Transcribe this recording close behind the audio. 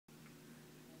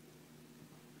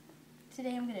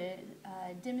Today I'm going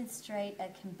to demonstrate a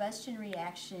combustion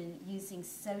reaction using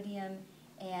sodium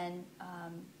and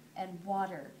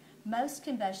water. Most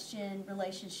combustion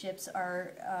relationships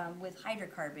are with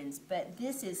hydrocarbons, but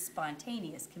this is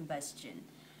spontaneous combustion.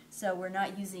 So we're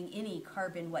not using any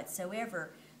carbon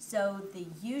whatsoever. So the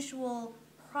usual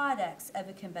products of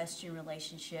a combustion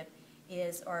relationship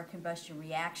or a combustion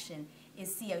reaction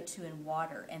is CO2 and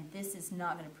water, and this is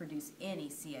not going to produce any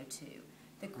CO2.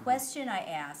 The question I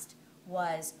asked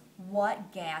was,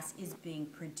 what gas is being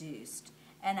produced?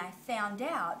 And I found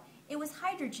out it was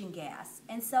hydrogen gas,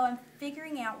 and so I'm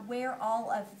figuring out where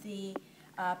all of the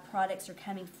products are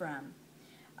coming from.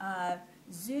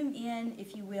 Zoom in,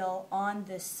 if you will, on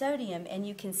the sodium, and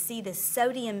you can see the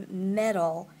sodium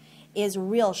metal is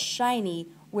real shiny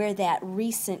where that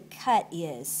recent cut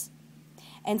is.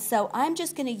 And so I'm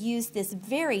just going to use this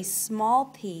very small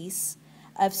piece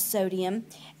of sodium,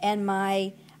 and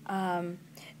my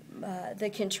the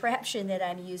contraption that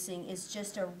I'm using is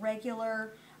just a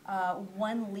regular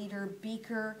 1 liter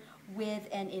beaker with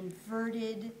an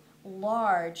inverted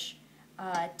large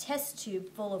test tube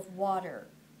full of water.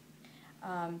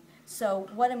 So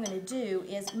what I'm going to do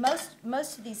is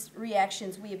most of these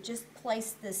reactions we have just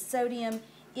placed the sodium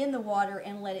in the water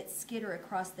and let it skitter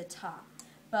across the top.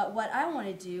 But what I want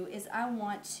to do is I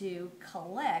want to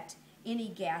collect any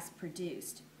gas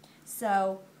produced.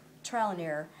 So trial and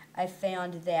error, I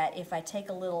found that if I take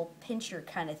a little pincher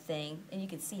kind of thing, and you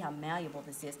can see how malleable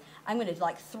this is, I'm going to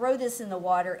like throw this in the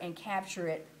water and capture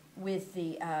it with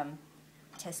the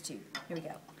test tube. Here we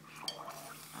go.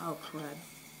 Oh, crud.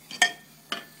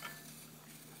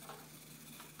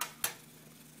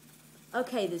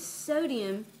 Okay, the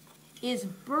sodium is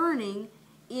burning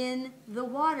in the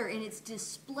water, and it's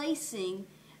displacing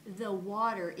the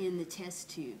water in the test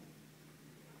tube.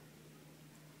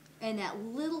 And that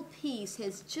little piece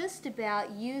has just about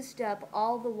used up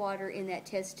all the water in that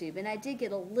test tube. And I did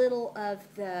get a little of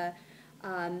the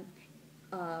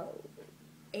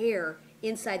air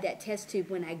inside that test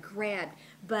tube when I grabbed,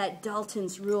 but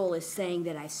Dalton's rule is saying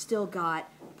that I still got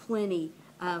plenty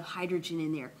of hydrogen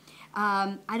in there.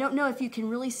 I don't know if you can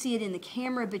really see it in the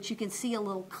camera, but you can see a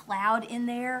little cloud in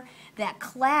there. That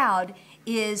cloud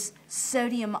is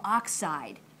sodium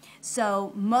oxide.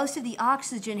 So most of the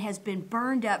oxygen has been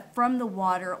burned up from the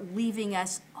water, leaving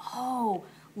us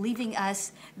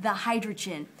the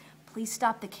hydrogen. Please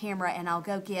stop the camera and I'll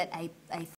go get a